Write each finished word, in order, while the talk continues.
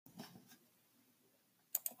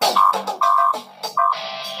Love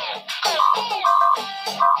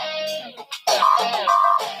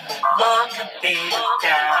can be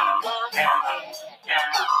down,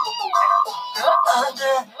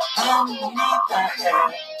 underneath the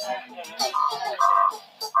head.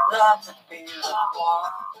 Love can be the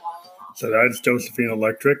one. So that's Josephine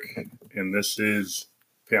Electric, and this is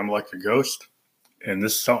Pam Electric Ghost. And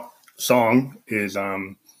this song is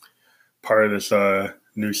part of this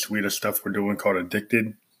new suite of stuff we're doing called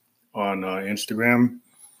Addicted on Instagram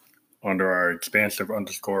under our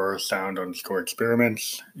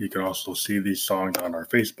expansive_sound_experiments. You can also see these songs on our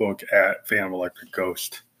Facebook at Pam Electric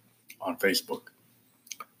Ghost on Facebook.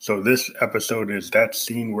 So this episode is that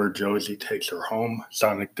scene where Josie takes her home,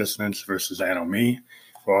 Sonic Dissonance versus Anno Me.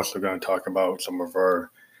 We're also going to talk about some of our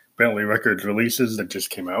Bentley Records releases that just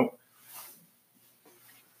came out.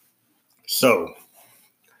 So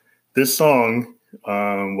this song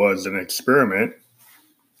was an experiment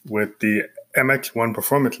with the MX1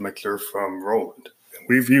 performance mixer from Roland.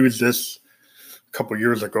 We've used this a couple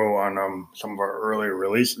years ago on some of our earlier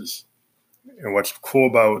releases. And what's cool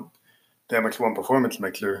about the MX1 performance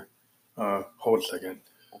mixer, hold a second.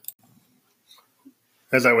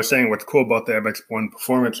 As I was saying, what's cool about the MX1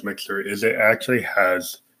 performance mixer is it actually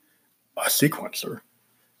has a sequencer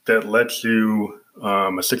that lets you, a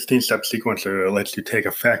 16-step sequencer that lets you take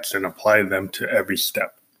effects and apply them to every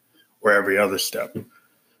step or every other step.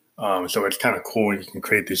 So it's kind of cool. You can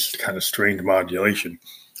create this kind of strange modulation.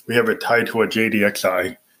 We have it tied to a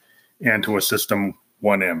JDXI and to a System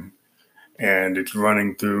 1M. And it's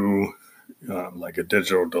running through like a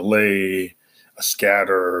digital delay, a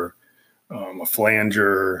scatter, a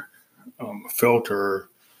flanger, a filter,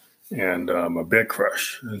 and a bit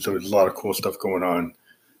crush. And so there's a lot of cool stuff going on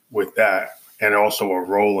with that. And also a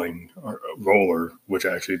roller, which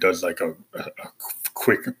actually does like a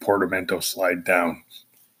quick portamento slide down.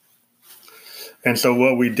 And so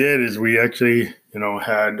what we did is we actually,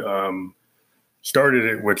 had started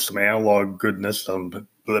it with some analog goodness, some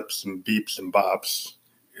blips and beeps and bops.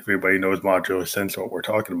 If everybody knows modular sense, what we're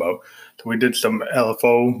talking about. So we did some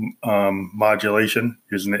LFO modulation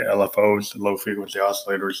using the LFOs, the low frequency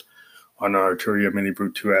oscillators, on our Arturia Mini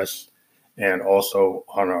Brute 2S, and also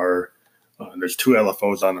on our, there's two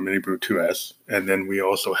LFOs on the Mini Brute 2S, and then we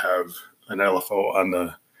also have an LFO on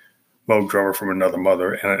the Moog Drummer from Another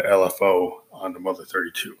Mother and an LFO on the Mother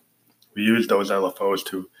 32. We used those LFOs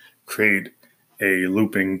to create a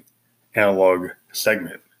looping analog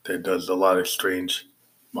segment that does a lot of strange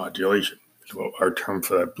modulation. So our term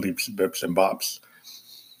for that, bleeps, bips, and bops.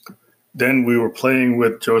 Then we were playing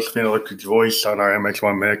with Josephine Electric's voice on our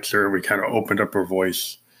MX1 mixer. We kind of opened up her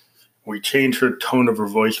voice. We changed her tone of her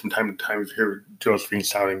voice from time to time to hear Josephine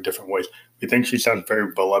sounding different ways. We think she sounds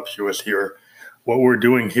very voluptuous here. What we're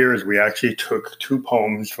doing here is we actually took two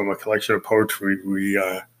poems from a collection of poetry we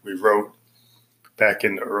wrote back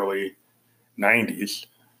in the early 90s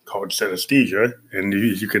called synesthesia. And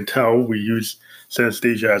as you can tell, we use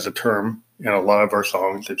synesthesia as a term in a lot of our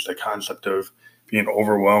songs. It's the concept of being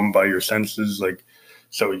overwhelmed by your senses. Like,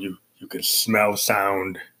 so you can smell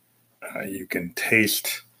sound, you can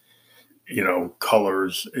taste,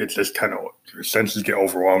 colors. It's just kind of, your senses get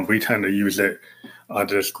overwhelmed. We tend to use it to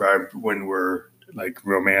describe when we're like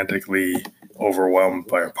romantically overwhelmed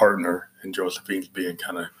by a partner, and Josephine's being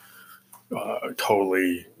kind of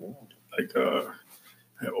totally like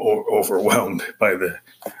overwhelmed by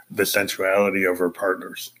the sensuality of her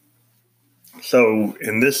partners. So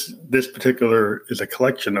in this particular is a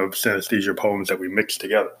collection of synesthesia poems that we mixed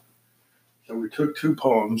together. So we took two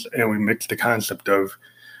poems and we mixed the concept of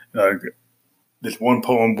this one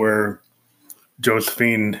poem where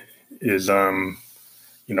Josephine is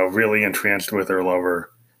really entranced with her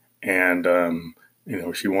lover, and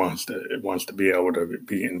she wants to be able to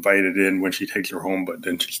be invited in when she takes her home, but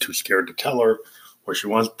then she's too scared to tell her, or she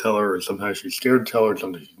wants to tell her, or sometimes she's scared to tell her,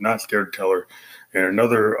 sometimes she's not scared to tell her. And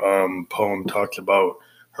another poem talks about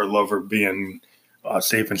her lover being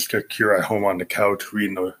safe and secure at home on the couch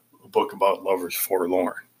reading a book about lovers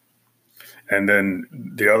forlorn. And then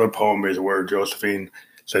the other poem is where Josephine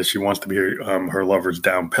says she wants to be her lover's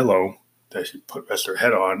down pillow that she rests her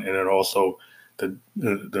head on, and then also the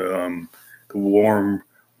warm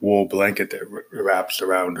wool blanket that wraps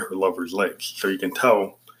around her lover's legs. So you can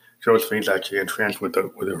tell Josephine's actually entranced with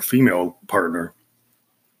her female partner,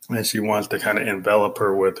 and she wants to kind of envelop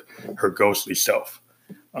her with her ghostly self,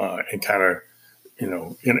 and kind of,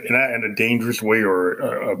 in a dangerous way or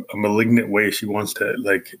a malignant way. She wants to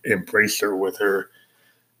like embrace her with her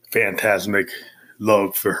phantasmic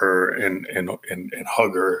love for her and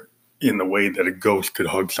hug her in the way that a ghost could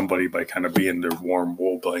hug somebody, by kind of being their warm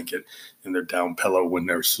wool blanket in their down pillow when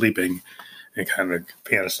they're sleeping. and kind of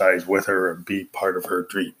fantasize with her and be part of her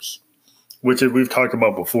dreams. Which we've talked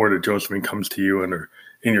about before, that Josephine comes to you in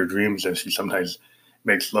your dreams, and she sometimes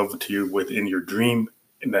makes love to you within your dream,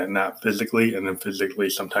 and then not physically, and then physically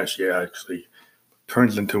sometimes she actually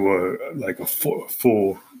turns into a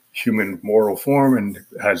full human moral form and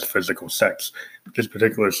has physical sex. This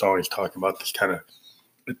particular song is talking about this kind of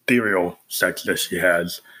ethereal sex that she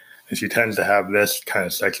has, and she tends to have this kind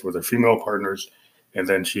of sex with her female partners, and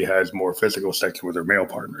then she has more physical sex with her male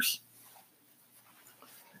partners.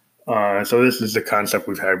 So this is the concept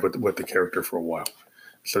we've had with the character for a while.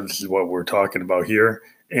 So this is what we're talking about here,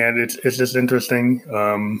 and it's just interesting,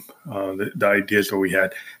 the ideas that we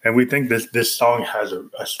had, and we think this song has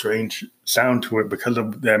a strange sound to it because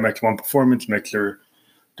of the MX1 performance mixer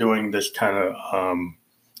doing this kind of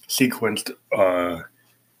sequenced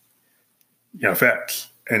effects,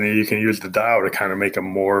 and then you can use the dial to kind of make them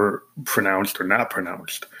more pronounced or not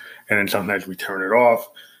pronounced, and then sometimes we turn it off,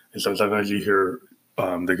 and sometimes you hear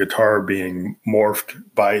the guitar being morphed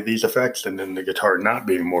by these effects, and then the guitar not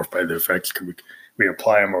being morphed by the effects. We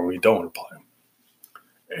apply them or we don't apply them.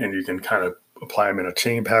 And you can kind of apply them in a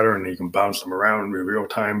chain pattern, and you can bounce them around in real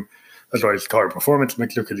time. That's why it's called a performance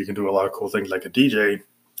mixer, because you can do a lot of cool things like a DJ.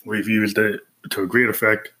 We've used it to a great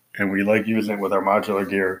effect, and we like using it with our modular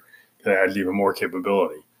gear that adds even more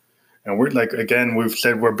capability. And we're we've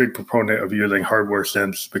said we're a big proponent of using hardware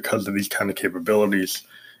synths because of these kind of capabilities,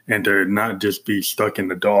 and to not just be stuck in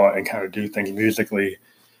the DAW and kind of do things musically,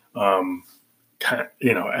 as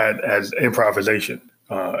improvisation.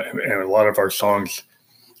 And a lot of our songs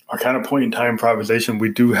are kind of point-in-time improvisation. We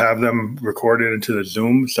do have them recorded into the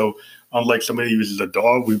Zoom. So unlike somebody who uses a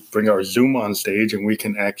DAW, we bring our Zoom on stage, and we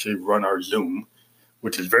can actually run our Zoom,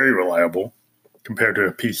 which is very reliable compared to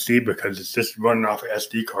a PC because it's just running off an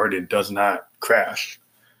SD card. It does not crash.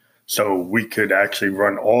 So we could actually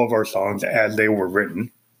run all of our songs as they were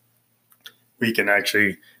written. We can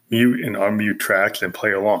actually mute and unmute tracks and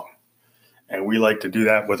play along. And we like to do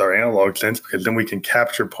that with our analog synths because then we can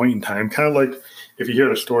capture point in time, kind of like if you hear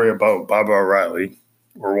the story about Baba O'Reilly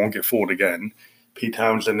or Won't Get Fooled Again, Pete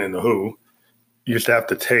Townsend and The Who used to have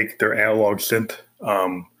to take their analog synth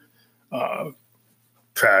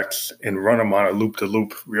tracks and run them on a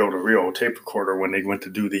loop-to-loop, reel-to-reel tape recorder when they went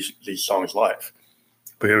to do these songs live.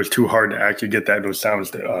 But it was too hard to actually get those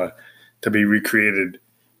sounds to be recreated,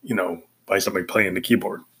 by somebody playing the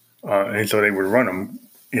keyboard. And so they would run them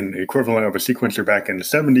in the equivalent of a sequencer back in the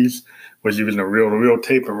 70s was using a reel-to-reel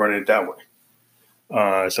tape and running it that way.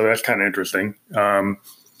 So that's kind of interesting. So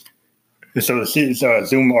the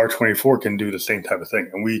Zoom R24 can do the same type of thing,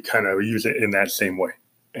 and we kind of use it in that same way.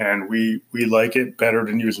 And we like it better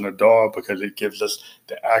than using a DAW because it gives us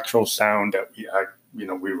the actual sound that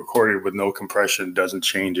we recorded with no compression, doesn't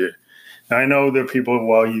change it. Now, I know there are people,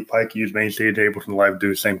 you probably use Mainstage, Ableton Live, do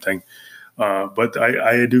the same thing. But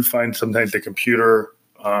I do find sometimes the computer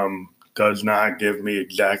does not give me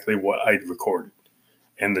exactly what I recorded.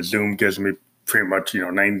 And the Zoom gives me pretty much,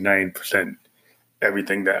 99%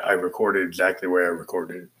 everything that I recorded exactly where I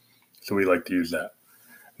recorded it. So we like to use that.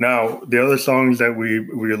 Now, the other songs that we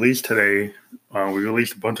released today, we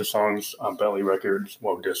released a bunch of songs on Bentley Records,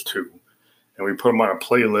 just two. And we put them on a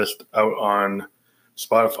playlist out on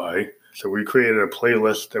Spotify. So we created a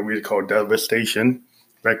playlist that we call Devastation,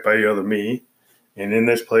 Wrecked by the Other Me. And in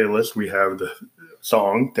this playlist, we have the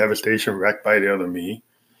song Devastation, Wrecked by the Other Me,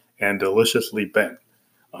 and Deliciously Bent.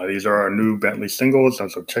 These are our new Bentley singles,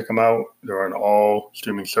 and so check them out. They're on all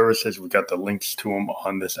streaming services. We got the links to them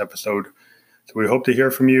on this episode. So we hope to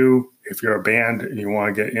hear from you. If you're a band and you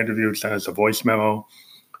want to get interviewed, send us a voice memo.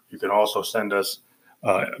 You can also send us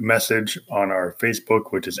a message on our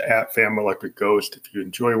Facebook, which is at Phantom Electric Ghost. If you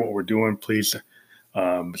enjoy what we're doing, please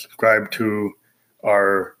subscribe to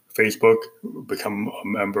our Facebook, become a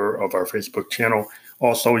member of our Facebook channel.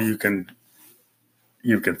 Also, you can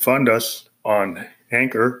fund us on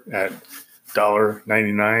Anchor at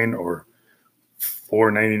 $1.99 or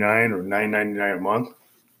 $4.99 or $9.99 a month.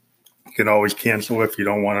 You can always cancel if you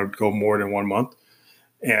don't want to go more than 1 month.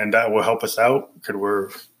 And that will help us out because we're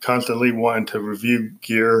constantly wanting to review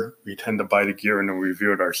gear. We tend to buy the gear and then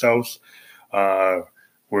review it ourselves. We're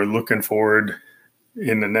looking forward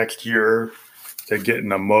in the next year to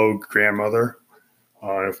getting a Moog grandmother.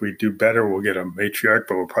 If we do better, we'll get a matriarch,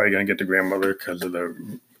 but we're probably going to get the grandmother because of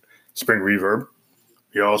the spring reverb.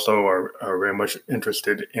 We also are very much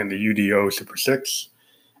interested in the UDO Super 6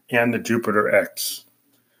 and the Jupiter X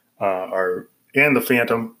and the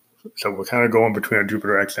Phantom. So we're kind of going between a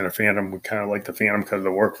Jupiter X and a Phantom. We kind of like the Phantom because of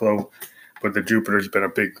the workflow, but the Jupiter's been a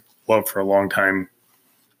big love for a long time.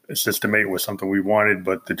 System 8 was something we wanted,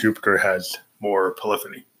 but the Jupiter has more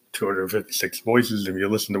polyphony. 256 voices. If you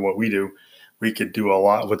listen to what we do, we could do a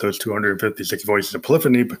lot with those 256 voices of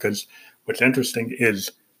polyphony, because what's interesting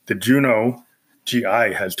is the Juno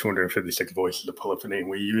GI has 256 voices of polyphony, and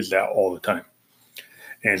we use that all the time.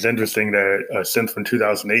 And it's interesting that a synth from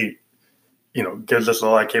 2008, gives us a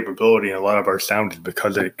lot of capability in a lot of our sounds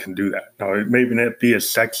because it can do that. Now, it may not be as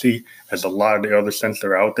sexy as a lot of the other synths that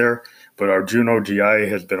are out there, but our Juno GI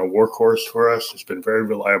has been a workhorse for us. It's been very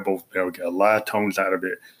reliable. We get a lot of tones out of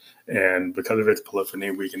it. And because of its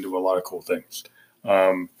polyphony, we can do a lot of cool things.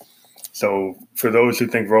 So for those who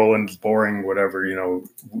think Roland's boring, whatever, a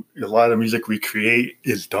lot of the music we create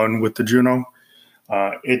is done with the Juno.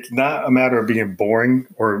 It's not a matter of being boring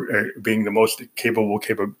or being the most capable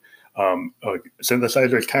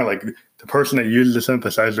synthesizer. It's kind of like the person that uses the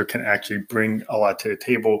synthesizer can actually bring a lot to the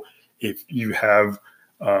table. If you have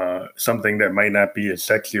something that might not be as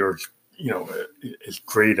sexy or as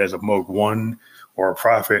great as a Moog 1 or a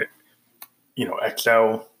Prophet,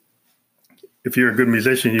 XL. If you're a good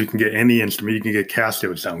musician, you can get any instrument. You can get Casio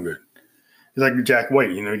would sound good. It's like Jack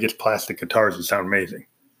White. He gets plastic guitars that sound amazing.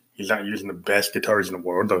 He's not using the best guitars in the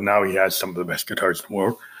world, though now he has some of the best guitars in the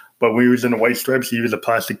world. But when he was in the White Stripes, he used a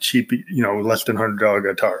plastic, cheap, less than $100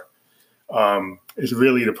 guitar. It's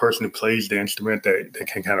really the person who plays the instrument that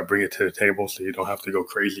can kind of bring it to the table, so you don't have to go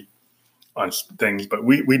crazy on things. But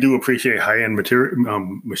we do appreciate high-end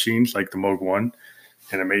machines like the Moog 1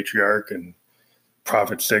 and a Matriarch and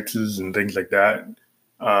Prophet 6s and things like that.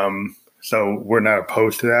 So we're not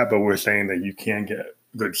opposed to that, but we're saying that you can get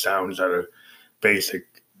good sounds out of basic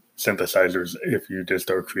synthesizers if you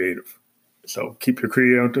just are creative. So keep your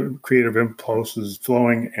creative impulses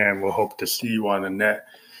flowing, and we'll hope to see you on the net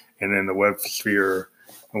and in the web sphere,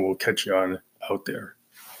 and we'll catch you out there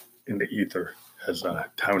in the ether, as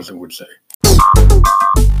Townsend would say.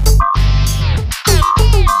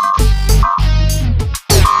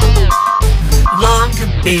 Long to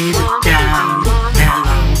beat it down,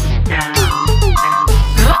 down,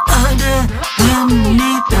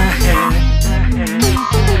 underneath the head.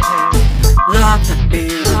 Love to be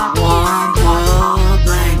a warm, warm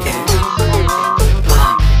blanket,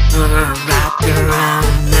 wrapped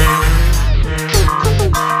around there.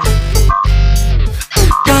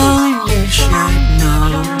 Darling, you should know,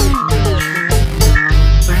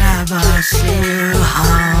 whenever I see you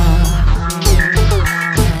home,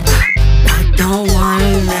 I don't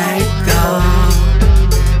wanna let go.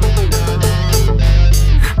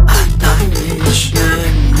 I thought you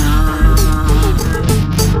should know.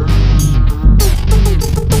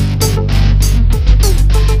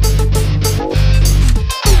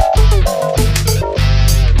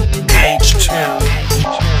 Page 2.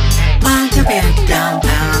 Want to be down,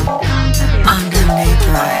 underneath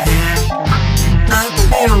her head. I'll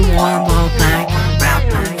be a warm old blanket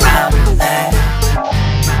wrapped around her leg.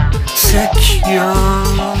 Secure,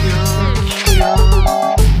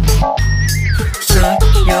 so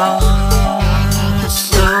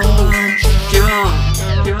secure.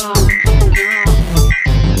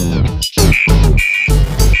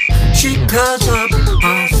 She curls up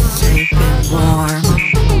all safe and warm,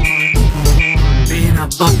 being a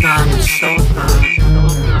book on the sofa.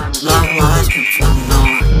 Love lost me from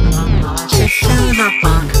norm. She shoes up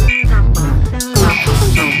on her,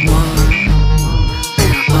 so warm.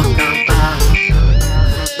 Being a book about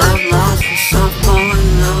love lost me so forlorn.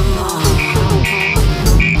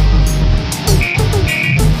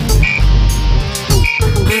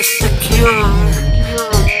 We're secure.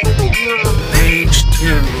 Page 2.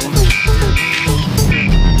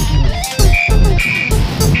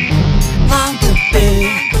 Long to be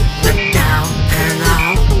the down pillow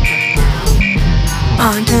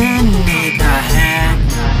underneath her head,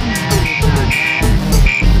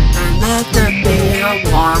 and let there be a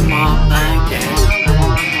warm old blanket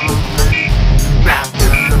wrapped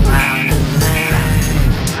around her leg.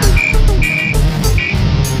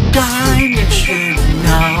 Darling, you should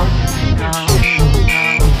know,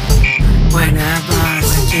 whenever I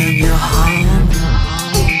see you home,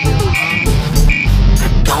 I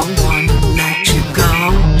don't wanna let you go,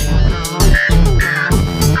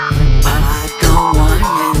 but I don't want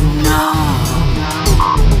you to know.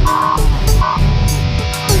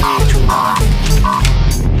 Page 1.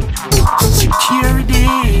 Secure.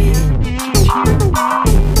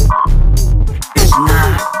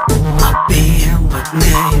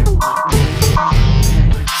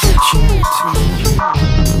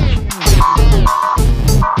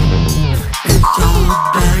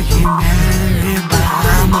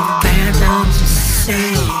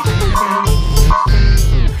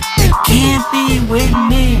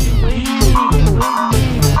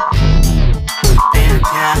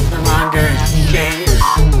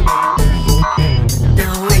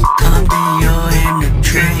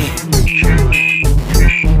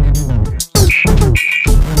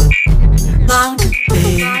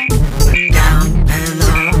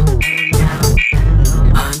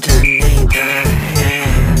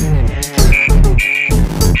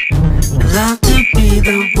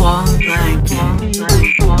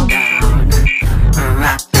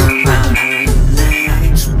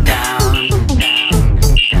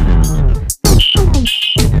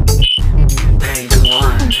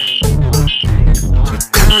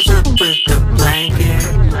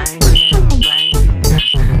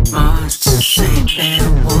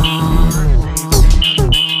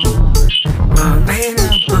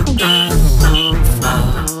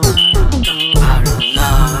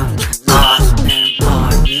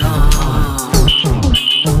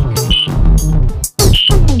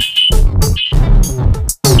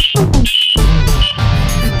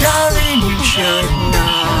 should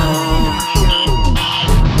know.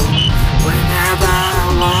 Whenever I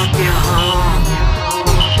walk you home,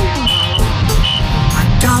 I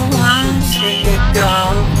don't wanna see you go.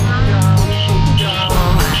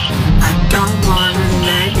 Oh, I don't wanna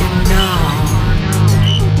let you know.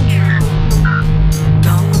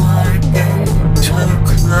 Don't wanna get too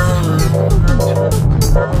close.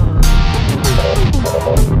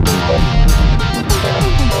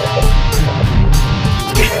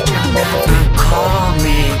 Never call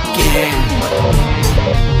me again.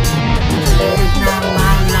 She's not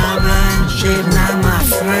my lover, she's not my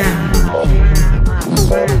friend.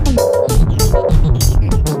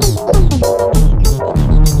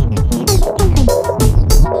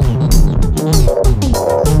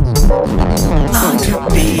 Long to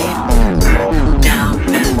be down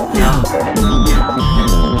below,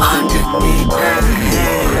 underneath her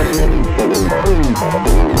head.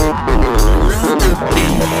 Long to be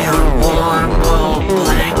a warm old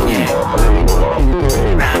blanket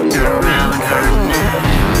wrapped around her neck.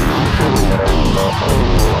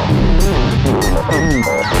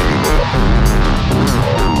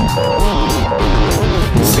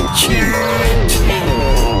 Security,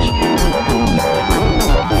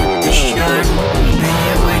 you shouldn't be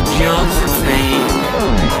with Josephine.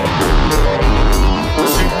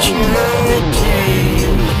 Security,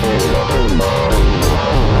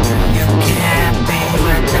 you can't be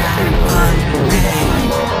with that one me.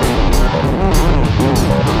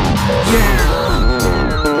 Yeah,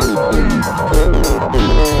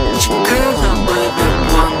 cause I'm with a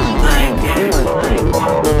one blanket,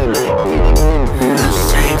 you're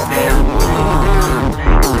safe and warm.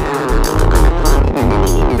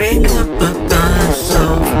 Pick up a gun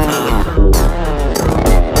sofa,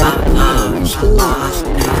 our love's lost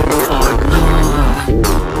and forlorn.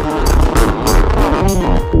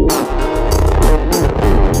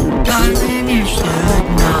 Darling, you should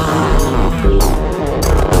know.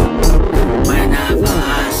 Whenever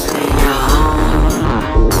I see you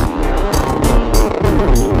home,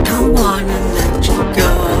 don't wanna let you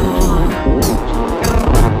go,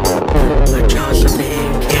 but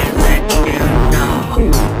Josephine can't let you know.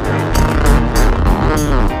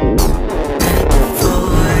 That the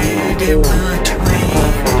void in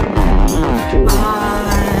between,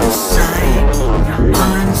 all sight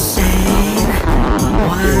unseen.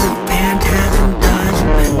 What a phantasm does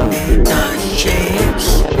beneath the shapes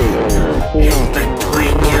in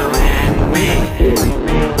between you and me.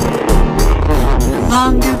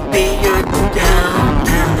 Long to be your down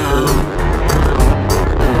pillow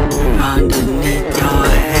underneath your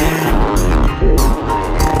head.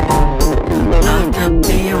 Love to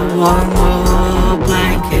be a warm old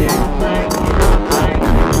blanket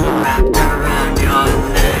wrapped around your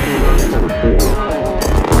leg.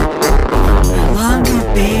 Long to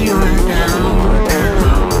be your down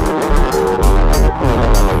pillow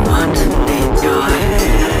underneath your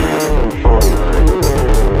head.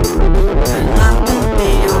 Love to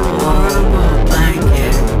be a warm old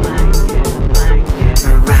blanket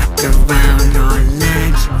wrapped around your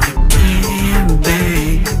legs. I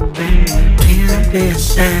can't be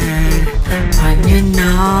sad when you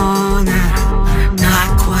know that I'm not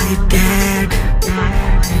quite dead.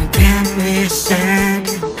 You can't be sad,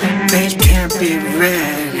 face can't be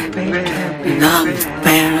red, and I'm